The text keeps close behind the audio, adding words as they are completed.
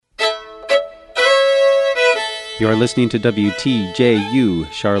You're listening to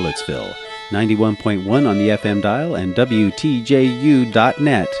WTJU Charlottesville, 91.1 on the FM dial and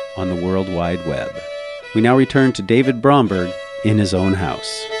WTJU.net on the World Wide Web. We now return to David Bromberg in his own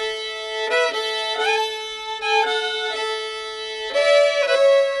house.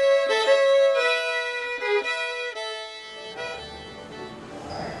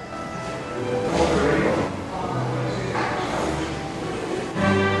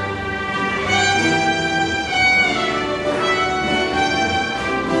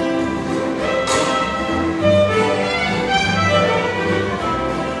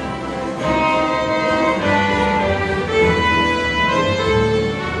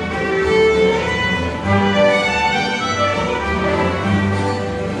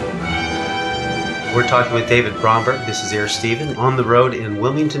 Talking with David Bromberg. This is Air Stephen on the road in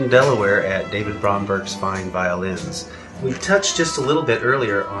Wilmington, Delaware at David Bromberg's Fine Violins. We touched just a little bit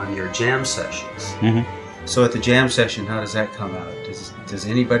earlier on your jam sessions. Mm-hmm. So at the jam session, how does that come out? Does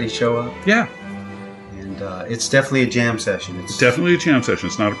anybody show up? Yeah. And it's definitely a jam session. It's definitely a jam session.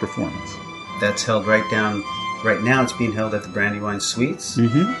 It's not a performance. That's held right now it's being held at the Brandywine Suites.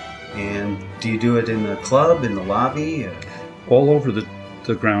 Mm-hmm. And do you do it in the club, in the lobby? All over the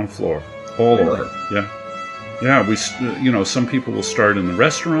ground floor. All really? over, yeah. We, some people will start in the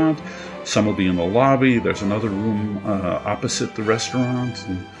restaurant, some will be in the lobby. There's another room opposite the restaurant,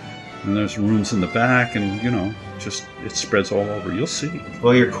 and there's rooms in the back, and just it spreads all over. You'll see.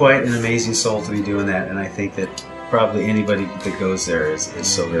 Well, you're quite an amazing soul to be doing that, and I think that probably anybody that goes there is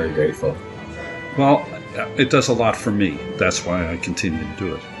so very grateful. Well, it does a lot for me. That's why I continue to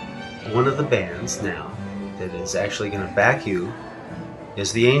do it. One of the bands now that is actually going to back you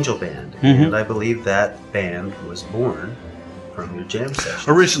is the Angel Band, mm-hmm. and I believe that band was born from your jam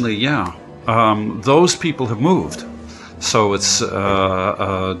session. Originally, yeah. Those people have moved, so it's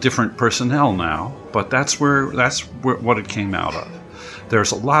different personnel now. But that's what it came out of.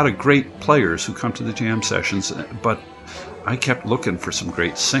 There's a lot of great players who come to the jam sessions, but I kept looking for some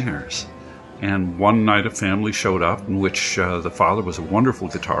great singers. And one night a family showed up in which the father was a wonderful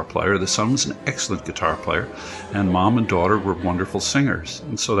guitar player, the son was an excellent guitar player, and mom and daughter were wonderful singers.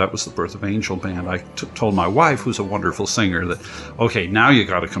 And so that was the birth of Angel Band. I told my wife, who's a wonderful singer, that, okay, now you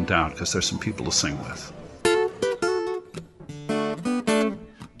got to come down because there's some people to sing with.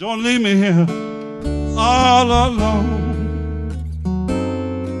 Don't leave me here all alone.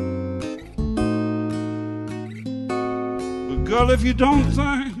 But girl, if you don't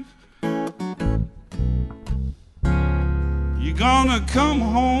think gonna come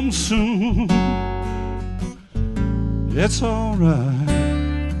home soon, it's alright.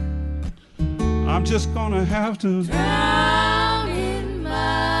 I'm just gonna have to drown in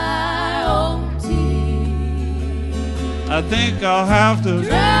my own tears. I think I'll have to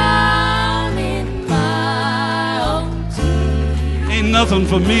drown in my own tears. Ain't nothing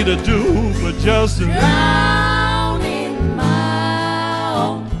for me to do but just to drown in my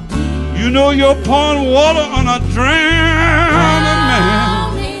own tears. You know you're pouring water on a drowning man.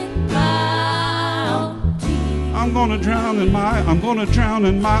 I'm gonna drown in my own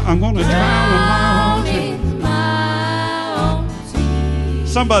tears.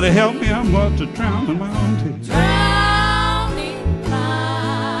 Somebody help me, I'm going to drown in my own tears.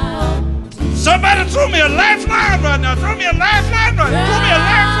 Somebody throw me a lifeline right now. Throw me a lifeline right now. Throw me a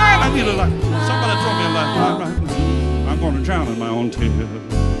lifeline. I need a lifeline. Somebody throw me a lifeline right now. I'm gonna drown in my own tears.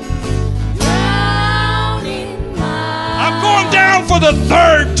 I'm going down for the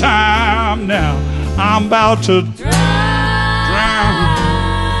third time now. I'm about to drown.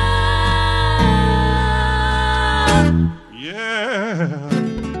 Yeah,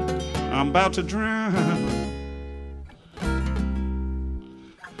 I'm about to drown.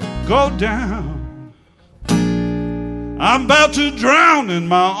 Go down. I'm about to drown in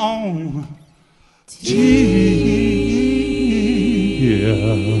my own tears.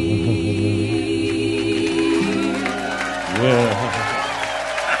 Yeah.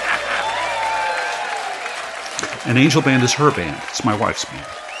 And Angel Band is her band. It's my wife's band.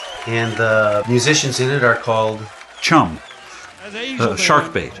 And the musicians in it are called? Chum.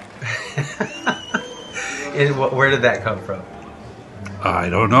 Shark bait. Where did that come from? I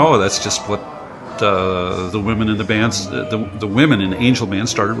don't know. That's just what the women in the bands, the women in Angel Band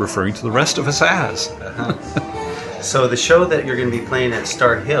started referring to the rest of us as. So the show that you're going to be playing at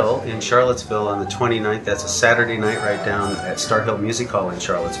Star Hill in Charlottesville on the 29th, that's a Saturday night right down at Star Hill Music Hall in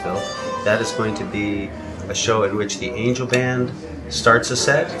Charlottesville. That is going to be a show in which the Angel Band starts a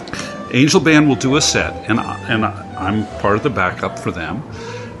set? Angel Band will do a set, and I'm part of the backup for them.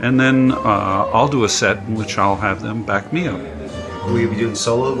 And then I'll do a set in which I'll have them back me up. will you be doing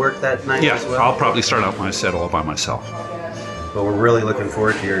solo work that night Yeah, as well? I'll probably start out my set all by myself. But we're really looking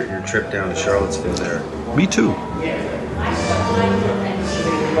forward to your trip down to Charlottesville there. Me too.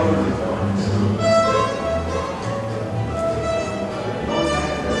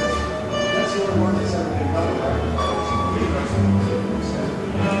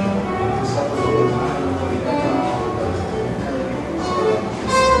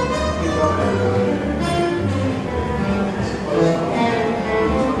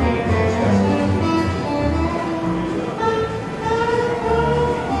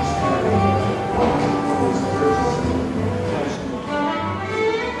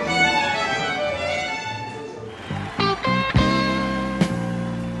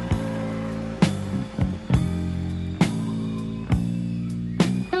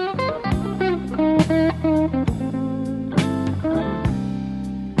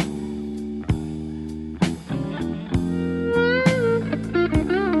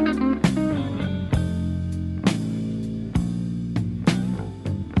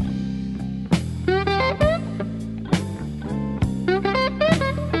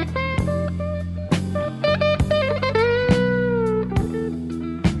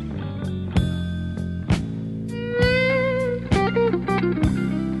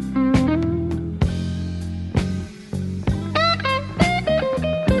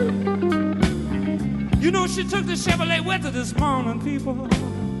 You know she took the Chevrolet with her this morning, people.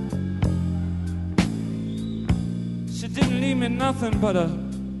 She didn't leave me nothing but a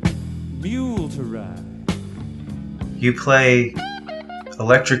mule to ride. You play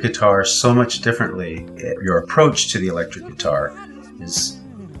electric guitar so much differently. Your approach to the electric guitar is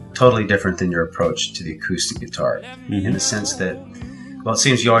totally different than your approach to the acoustic guitar, in the sense that, well, it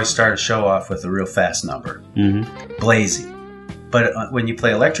seems you always start a show off with a real fast number, blazy. But when you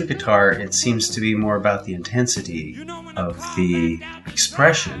play electric guitar, it seems to be more about the intensity of the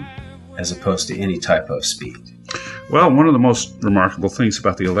expression as opposed to any type of speed. Well, one of the most remarkable things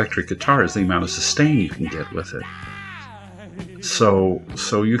about the electric guitar is the amount of sustain you can get with it. So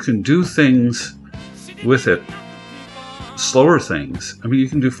you can do things with it, slower things. I mean, you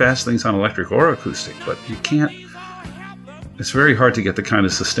can do fast things on electric or acoustic, but you can't. It's very hard to get the kind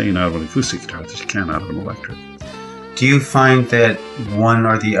of sustain out of an acoustic guitar that you can out of an electric. Do you find that one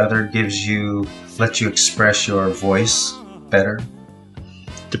or the other lets you express your voice better?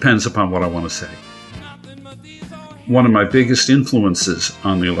 Depends upon what I want to say. One of my biggest influences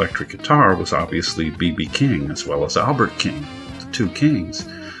on the electric guitar was obviously B.B. King as well as Albert King, the two kings.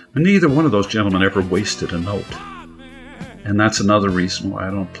 And neither one of those gentlemen ever wasted a note. And that's another reason why I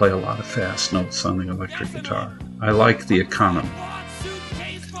don't play a lot of fast notes on the electric guitar. I like the economy.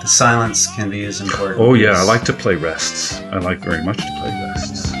 The silence can be as important. Oh yeah, I like to play rests. I like very much to play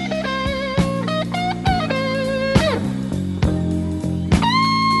rests.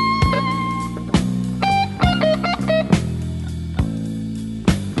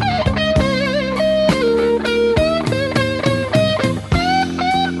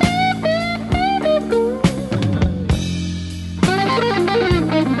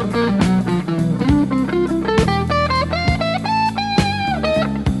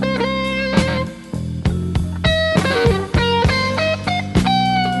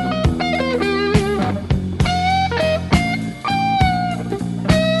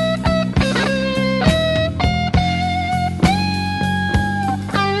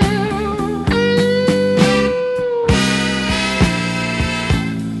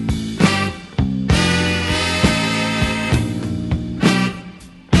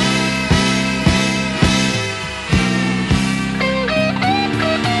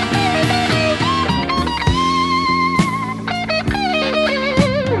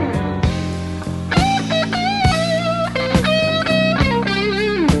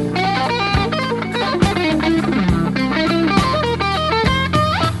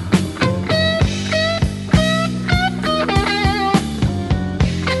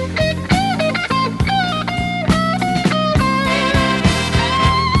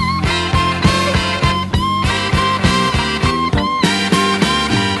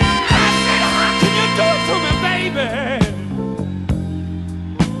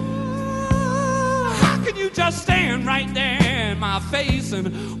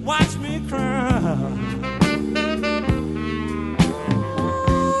 And watch me cry.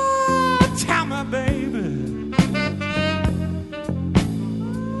 Oh, tell me, baby,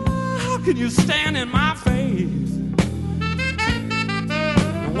 how can you stand in my face and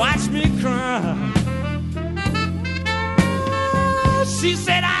watch me cry? Oh, she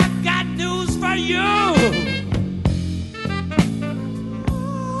said, I've got news for you.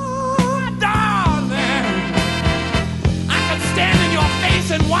 Stand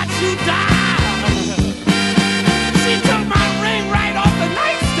die. She took my ring right off the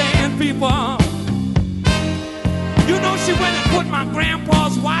nightstand, people. You know she went and put my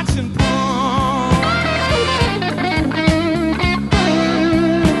grandpa's watch in pawn.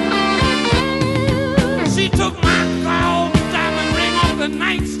 She took my gold diamond ring off the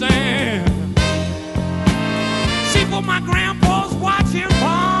nightstand. She put my grandpa's watch in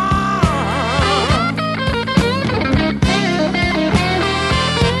pawn.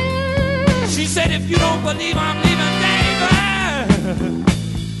 She said, if you don't believe I'm leaving, baby.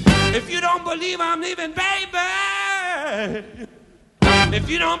 If you don't believe I'm leaving, baby. If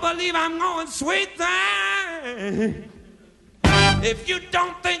you don't believe I'm going, sweet thing. If you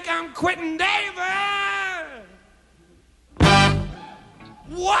don't think I'm quitting, David.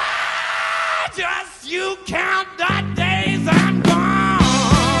 Why just you count the days I'm gone?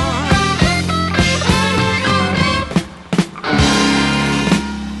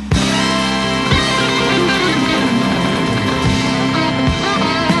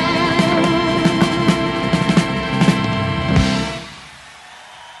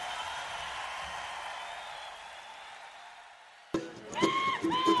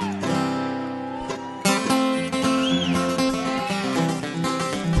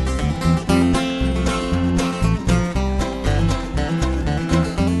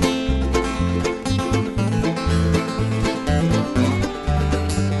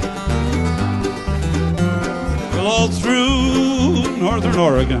 All through northern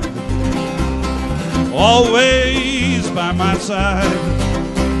Oregon, always by my side,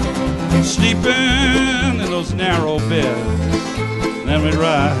 sleeping in those narrow beds, then we'd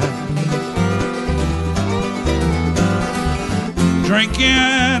ride,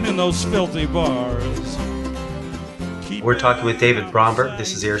 drinking in those filthy bars. We're talking with David Bromberg.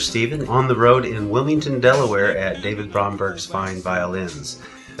 This is Air Stephen on the road in Wilmington, Delaware at David Bromberg's Fine Violins.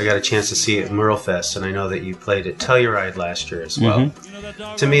 I got a chance to see it at Merlefest, and I know that you played at Telluride last year as well.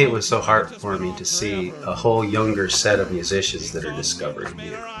 Mm-hmm. To me, it was so heartwarming to see a whole younger set of musicians that are discovering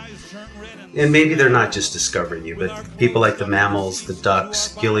you. And maybe they're not just discovering you, but people like the Mammals, the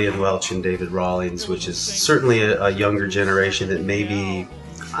Ducks, Gillian Welch and David Rawlings, which is certainly a younger generation that maybe,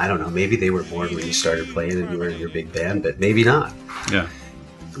 I don't know, maybe they were born when you started playing and you were in your big band, but maybe not. Yeah.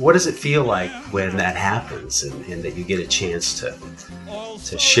 What does it feel like when that happens and that you get a chance to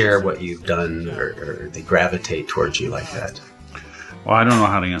share what you've done, or they gravitate towards you like that? Well, I don't know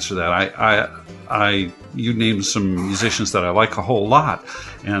how to answer that. You named some musicians that I like a whole lot,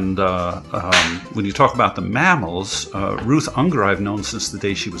 and when you talk about the Mammals, Ruth Unger I've known since the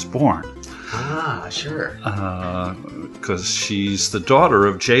day she was born. Ah, sure. Because she's the daughter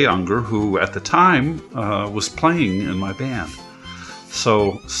of Jay Unger, who at the time was playing in my band.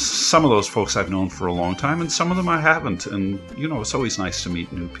 So some of those folks I've known for a long time, and some of them I haven't. And, you know, it's always nice to meet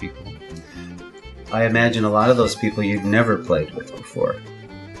new people. I imagine a lot of those people you've never played with before.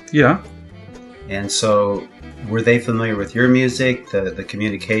 Yeah. And so were they familiar with your music? The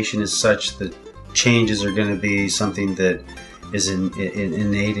communication is such that changes are going to be something that is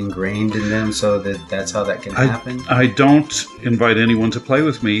innate, ingrained in them, so that's how that can happen? I don't invite anyone to play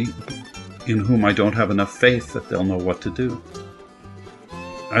with me in whom I don't have enough faith that they'll know what to do.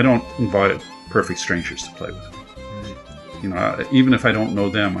 I don't invite perfect strangers to play with me. You know, even if I don't know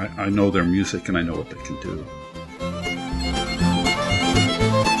them, I know their music and I know what they can do.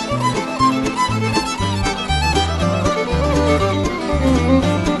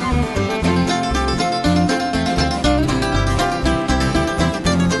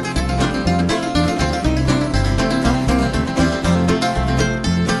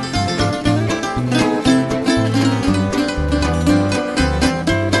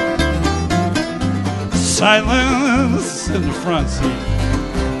 Silence in the front seat,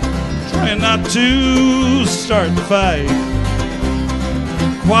 trying not to start the fight.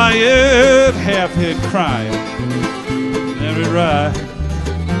 Quiet, half-hid crying, then we ride.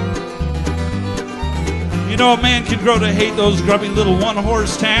 You know, a man can grow to hate those grubby little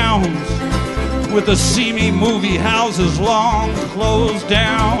one-horse towns with the seamy movie houses long closed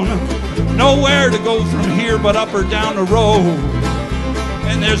down. Nowhere to go from here but up or down the road.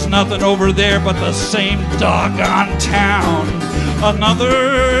 And there's nothing over there but the same doggone town.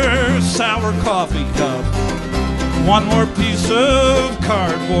 Another sour coffee cup, one more piece of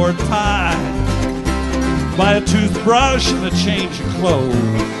cardboard pie, buy a toothbrush and a change of clothes,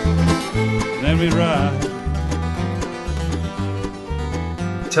 then we ride.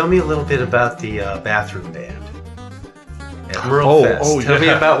 Tell me a little bit about the bathroom band at Merlefest. Tell me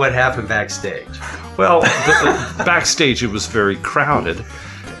about what happened backstage. Well, backstage it was very crowded,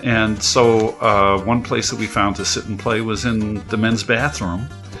 and so one place that we found to sit and play was in the men's bathroom,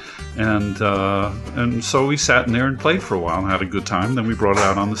 And so we sat in there and played for a while and had a good time. Then we brought it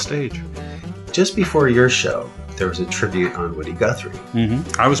out on the stage. Just before your show, there was a tribute on Woody Guthrie.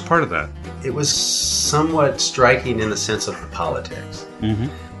 Mm-hmm. I was part of that. It was somewhat striking in the sense of the politics. Mm-hmm.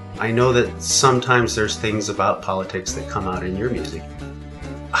 I know that sometimes there's things about politics that come out in your music.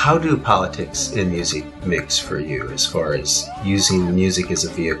 How do politics in music mix for you as far as using music as a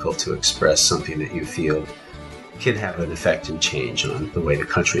vehicle to express something that you feel can have an effect and change on the way the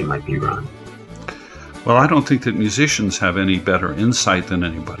country might be run? Well, I don't think that musicians have any better insight than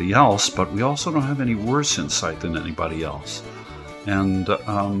anybody else, but we also don't have any worse insight than anybody else. And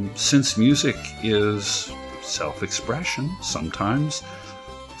since music is self-expression, sometimes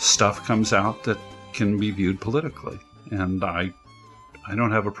stuff comes out that can be viewed politically. And I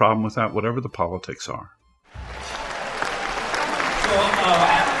don't have a problem with that, whatever the politics are. So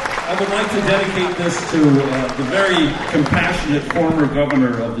I would like to dedicate this to the very compassionate former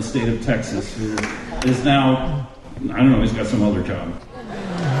governor of the state of Texas, who is now, I don't know, he's got some other job.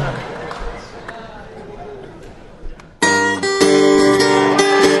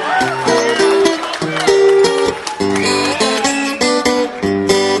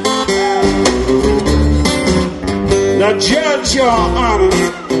 Now, Judge, Your Honor,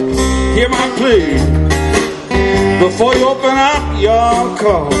 hear my plea before you open up your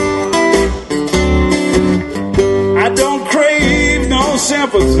court. I don't crave no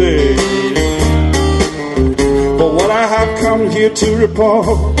sympathy for what I have come here to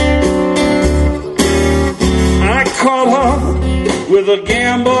report. I caught her with a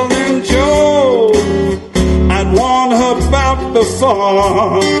gambling Joe I'd warned her about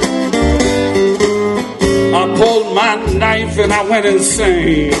before. I pulled my knife and I went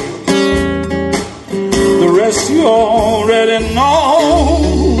insane. The rest you already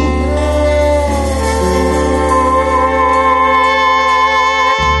know.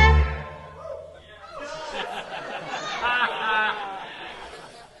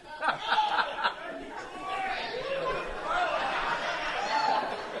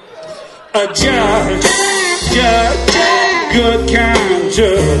 A judge, good kind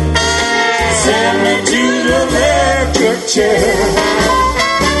judge, send me to the electric chair.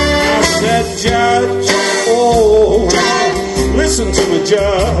 I said, Judge, oh, listen to me,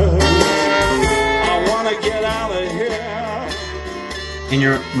 Judge. I want to get out of here. In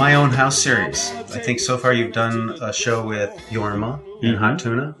your My Own House series, I think so far you've done a show with Yorma and Hot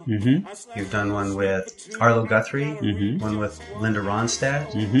Tuna. Mm-hmm. You've done one with Arlo Guthrie, one with Linda Ronstadt.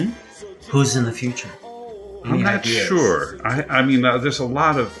 Mm-hmm. Who's in the future? I'm not sure. I mean, there's a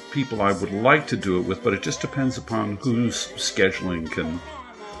lot of people I would like to do it with, but it just depends upon whose scheduling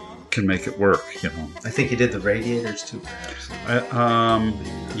can make it work, you know. I think you did the Radiators too, perhaps.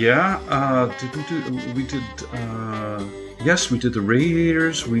 Yes, we did the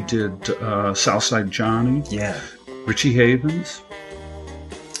Radiators. We did Southside Johnny. Yeah. Richie Havens.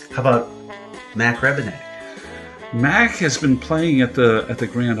 How about Mac Rebennack? Mac has been playing at the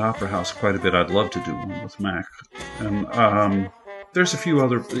Grand Opera House quite a bit. I'd love to do one with Mac, and there's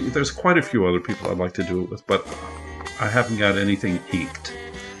quite a few other people I'd like to do it with, but I haven't got anything inked.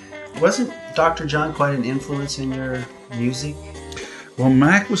 Wasn't Dr. John quite an influence in your music? Well,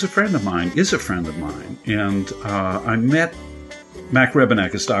 Mac was a friend of mine, is a friend of mine, and I met Mac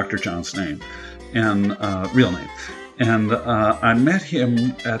Rebennack is Dr. John's name, and real name. And I met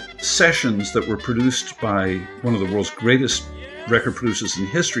him at sessions that were produced by one of the world's greatest record producers in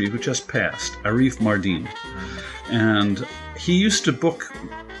history who just passed, Arif Mardin. And he used to book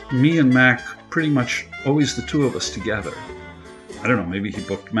me and Mac pretty much always the two of us together. I don't know, maybe he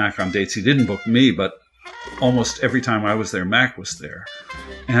booked Mac on dates. He didn't book me, but almost every time I was there, Mac was there.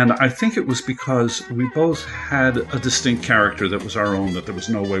 And I think it was because we both had a distinct character that was our own, that there was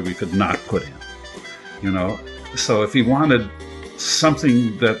no way we could not put in, you know? So if he wanted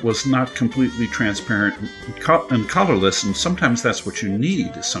something that was not completely transparent and colorless, and sometimes that's what you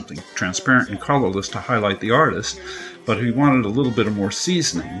need, is something transparent and colorless to highlight the artist, but if he wanted a little bit of more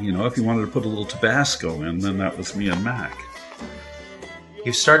seasoning, you know, if he wanted to put a little Tabasco in, then that was me and Mac.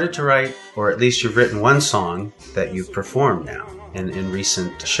 You've started to write, or at least you've written one song that you've performed now in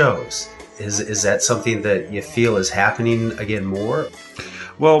recent shows. Is that something that you feel is happening again more?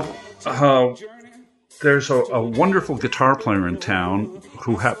 Well, there's a wonderful guitar player in town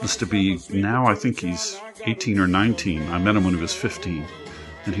who happens to be, now I think he's 18 or 19. I met him when he was 15,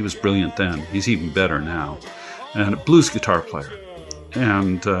 and he was brilliant then. He's even better now. And a blues guitar player.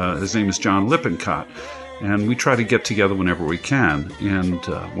 And his name is John Lippincott. And we try to get together whenever we can. And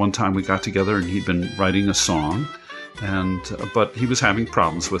one time we got together and he'd been writing a song, but he was having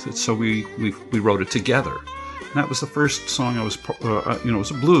problems with it, so we wrote it together. And that was the first song I was, it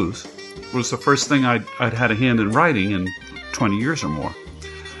was a blues. It was the first thing I'd had a hand in writing in 20 years or more.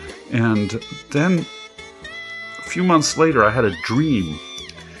 And then a few months later, I had a dream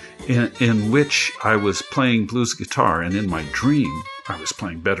in which I was playing blues guitar, and in my dream, I was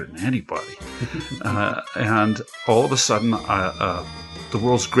playing better than anybody. And all of a sudden, the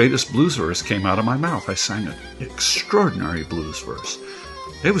world's greatest blues verse came out of my mouth. I sang an extraordinary blues verse.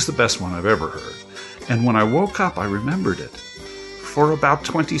 It was the best one I've ever heard. And when I woke up, I remembered it for about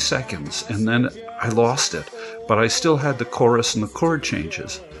 20 seconds, and then I lost it. But I still had the chorus and the chord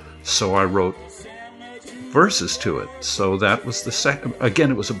changes, so I wrote verses to it. So that was the second. Again,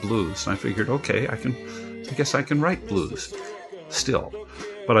 it was a blues. And I figured, okay, I guess I can write blues still.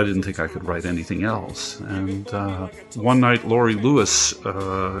 But I didn't think I could write anything else. And one night, Laurie Lewis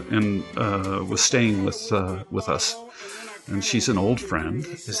was staying with us. And she's an old friend.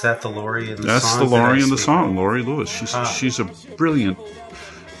 Is that the Laurie in the song? That's the Laurie in the song, Laurie Lewis. She's a brilliant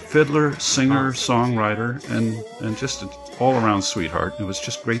fiddler, singer, songwriter, and just an all-around sweetheart. It was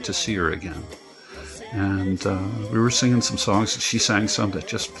just great to see her again. And we were singing some songs, and she sang some that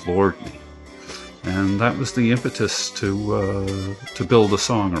just floored me. And that was the impetus to build the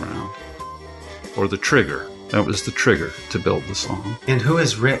song around, or the trigger. That was the trigger to build the song. And who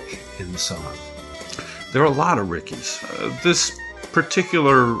is Rick in the song? There are a lot of Rickies. This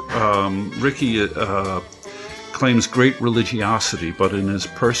particular Ricky claims great religiosity, but in his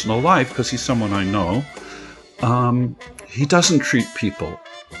personal life, because he's someone I know, he doesn't treat people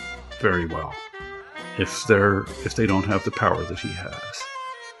very well if they don't have the power that he has.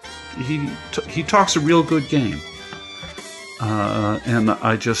 He talks a real good game, and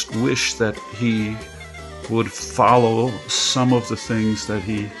I just wish that he would follow some of the things that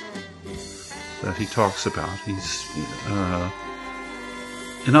he talks about. He's,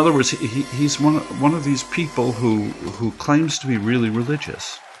 in other words, he's one of these people who claims to be really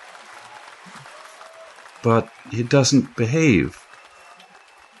religious, but he doesn't behave.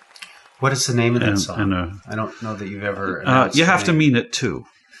 What is the name of that song? I don't know that you've ever. You have to mean it too.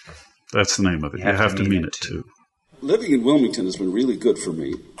 That's the name of it. You have to mean it too. Living in Wilmington has been really good for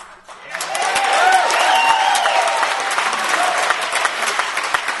me.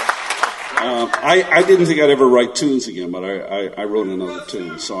 I didn't think I'd ever write tunes again, but I wrote another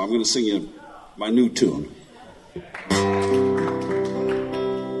tune. So I'm going to sing you my new tune.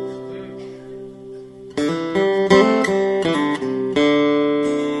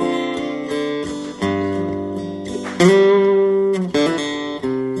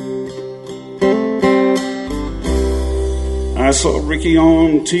 I saw Ricky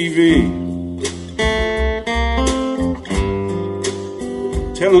on TV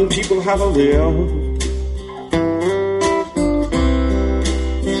telling people how to live.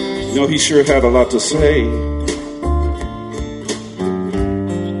 You know, he sure had a lot to say,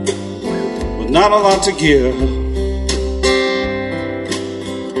 but not a lot to give.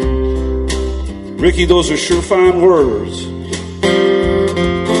 Ricky, those are sure fine words.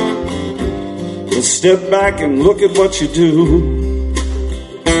 But step back and look at what you do.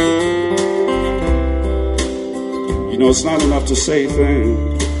 You know, it's not enough to say things.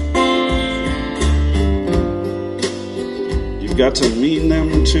 You've got to mean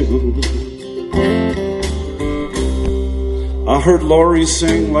them too. I heard Laurie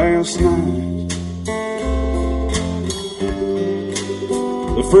sing last night,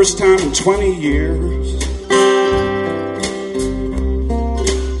 the first time in 20 years,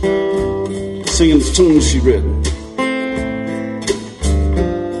 singing the tunes she written.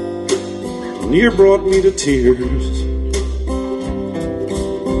 Near brought me to tears.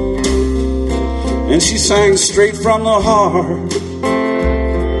 And she sang straight from the heart,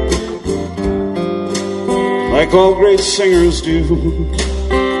 like all great singers do.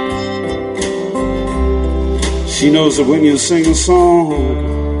 She knows that when you sing a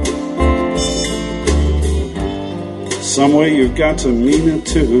song, some way you've got to mean it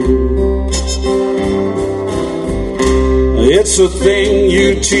too. It's a thing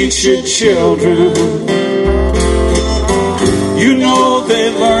you teach your children. You know they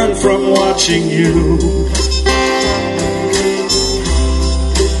learn from watching you.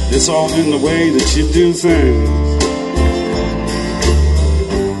 It's all in the way that you do things.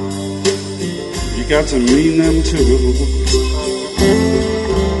 You got to mean them too.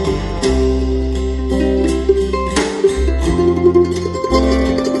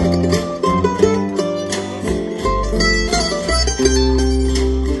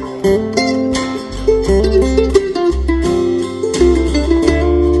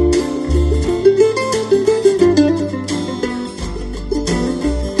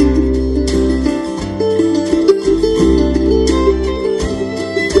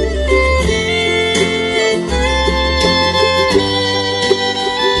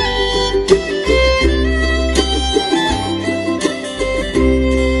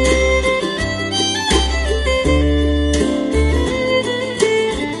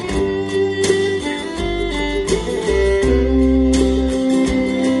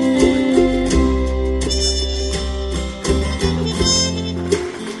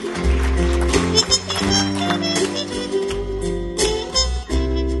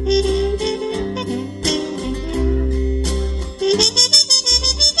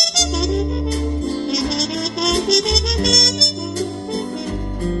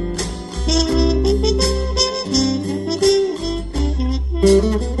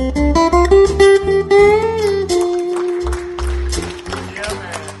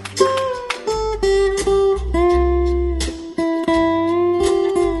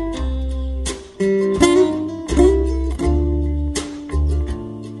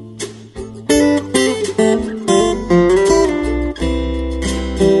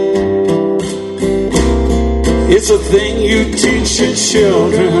 It's a thing you teach your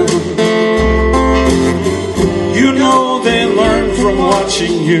children. You know they learn from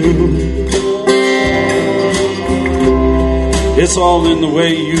watching you. It's all in the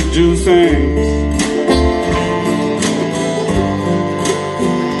way you do things.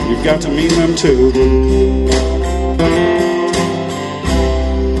 You've got to mean them too.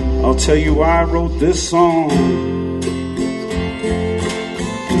 I'll tell you why I wrote this song.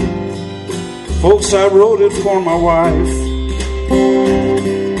 Folks, I wrote it for my wife.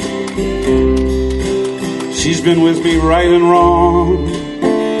 She's been with me right and wrong.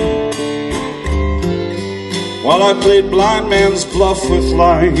 While I played blind man's bluff with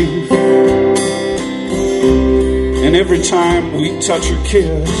life. And every time we touch or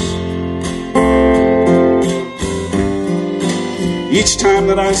kiss, each time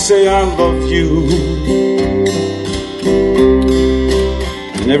that I say I love you,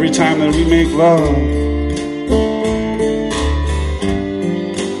 and every time that we make love,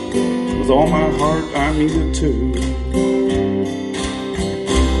 with all my heart I mean it too.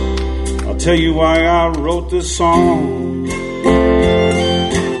 I'll tell you why I wrote this song.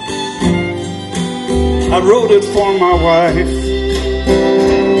 I wrote it for my wife.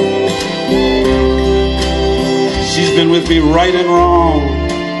 She's been with me right and wrong.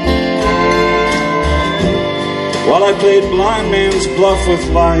 While I played blind man's bluff with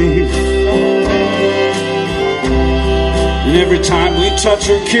life. And every time we touch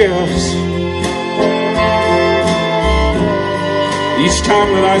or kiss, each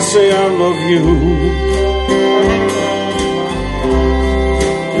time that I say I love you,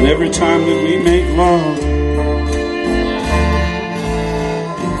 and every time that we make love,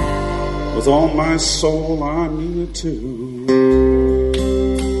 with all my soul I mean it too.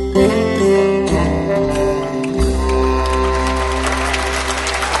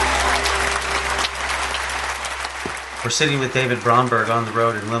 We're sitting with David Bromberg on the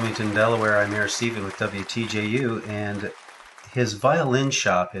road in Wilmington, Delaware. I'm Mayor Stephen with WTJU, and his violin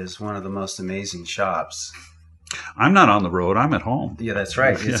shop is one of the most amazing shops. I'm not on the road. I'm at home. Yeah, that's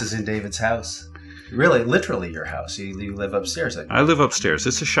right. This is in David's house. Really, literally your house. You live upstairs. I live upstairs.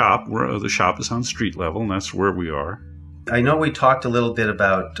 It's a shop. The shop is on street level, and that's where we are. I know we talked a little bit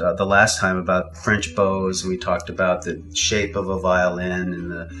about the last time about French bows. We talked about the shape of a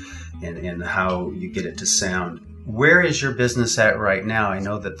violin and how you get it to sound. Where is your business at right now? I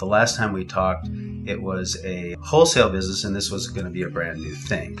know that the last time we talked, it was a wholesale business, and this was going to be a brand new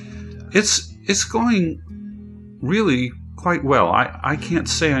thing. It's going really quite well. I can't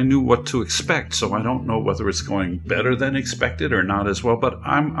say I knew what to expect, so I don't know whether it's going better than expected or not as well, but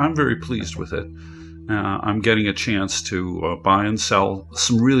I'm very pleased with it. I'm getting a chance to buy and sell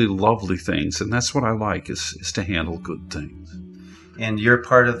some really lovely things, and that's what I like, is to handle good things. And your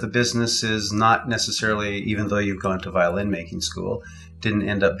part of the business is not necessarily, even though you've gone to violin making school, didn't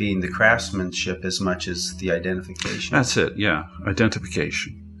end up being the craftsmanship as much as the identification. That's it, yeah,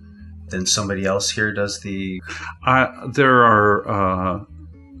 identification. Then somebody else here does the... There are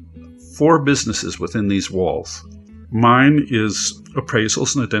 4 businesses within these walls. Mine is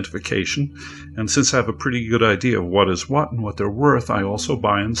appraisals and identification, and since I have a pretty good idea of what is what and what they're worth, I also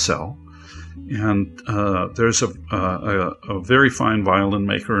buy and sell. And there's a very fine violin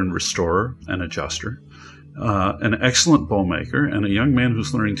maker and restorer and adjuster, an excellent bow maker, and a young man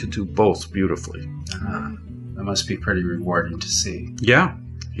who's learning to do both beautifully. That must be pretty rewarding to see. Yeah.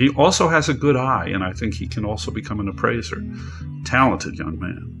 He also has a good eye, and I think he can also become an appraiser. Talented young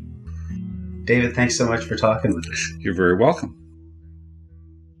man. David, thanks so much for talking with us. You're very welcome.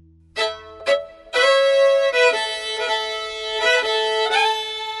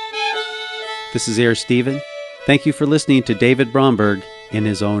 This is Air Stephen. Thank you for listening to David Bromberg in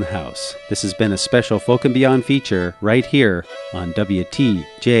his own house. This has been a special Folk and Beyond feature right here on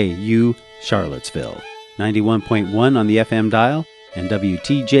WTJU Charlottesville. 91.1 on the FM dial and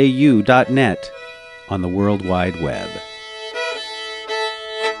WTJU.net on the World Wide Web.